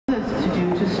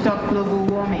stop global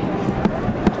warming?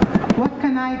 What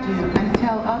can I do and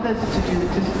tell others to do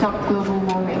to stop global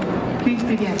warming? Please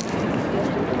begin.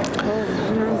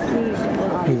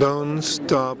 Don't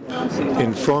stop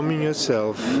informing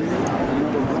yourself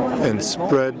and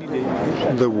spread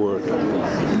the word.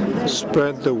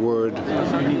 Spread the word.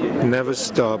 Never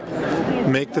stop.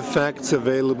 Make the facts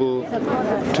available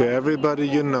to everybody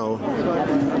you know,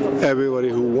 everybody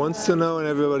who wants to know and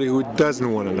everybody who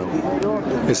doesn't want to know,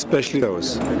 especially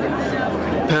those.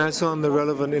 Pass on the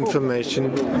relevant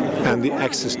information and the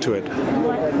access to it.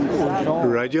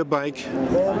 Ride your bike,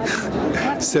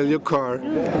 sell your car,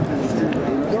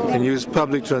 and use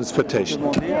public transportation.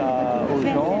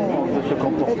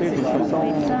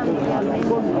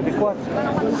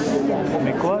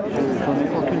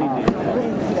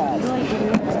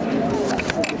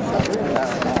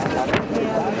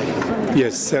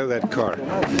 Yes, sell that car.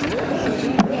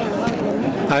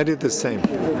 I did the same.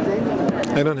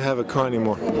 I don't have a car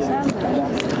anymore.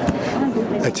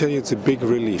 I tell you, it's a big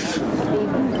relief.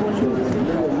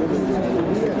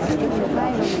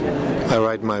 I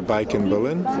ride my bike in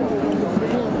Berlin.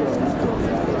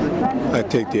 I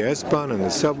take the S-Bahn and the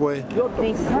subway.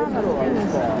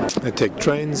 I take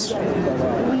trains.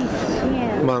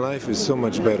 My life is so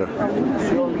much better.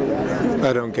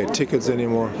 I don't get tickets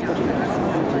anymore.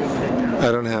 I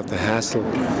don't have the hassle.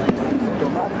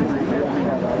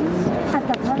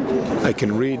 I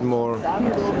can read more,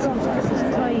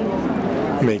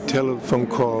 make telephone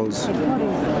calls,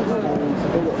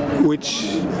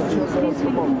 which,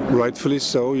 rightfully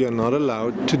so, you're not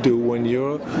allowed to do when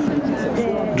you're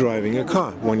driving a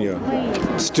car, when you're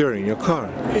steering your car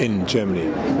in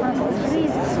Germany,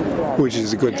 which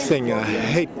is a good thing. I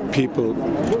hate people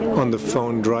on the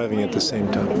phone driving at the same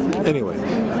time. Anyway,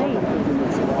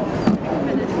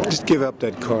 just give up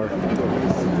that car.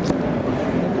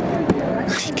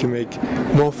 You can make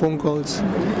more phone calls,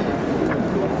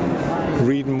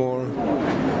 read more,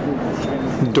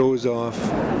 doze off,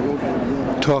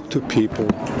 talk to people,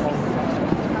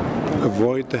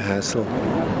 avoid the hassle.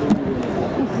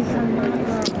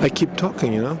 I keep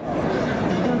talking, you know.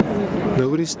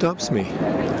 Nobody stops me.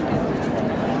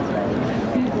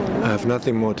 I have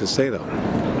nothing more to say though,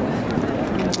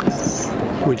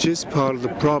 which is part of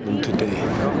the problem today.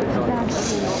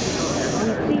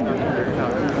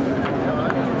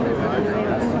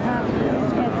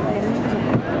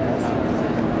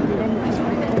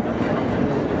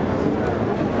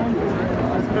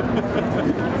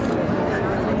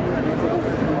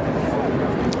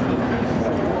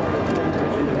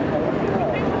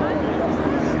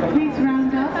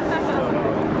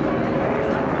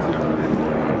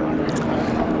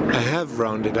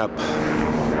 Rounded up.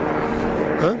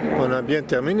 Hein? On a bien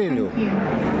terminé, nous.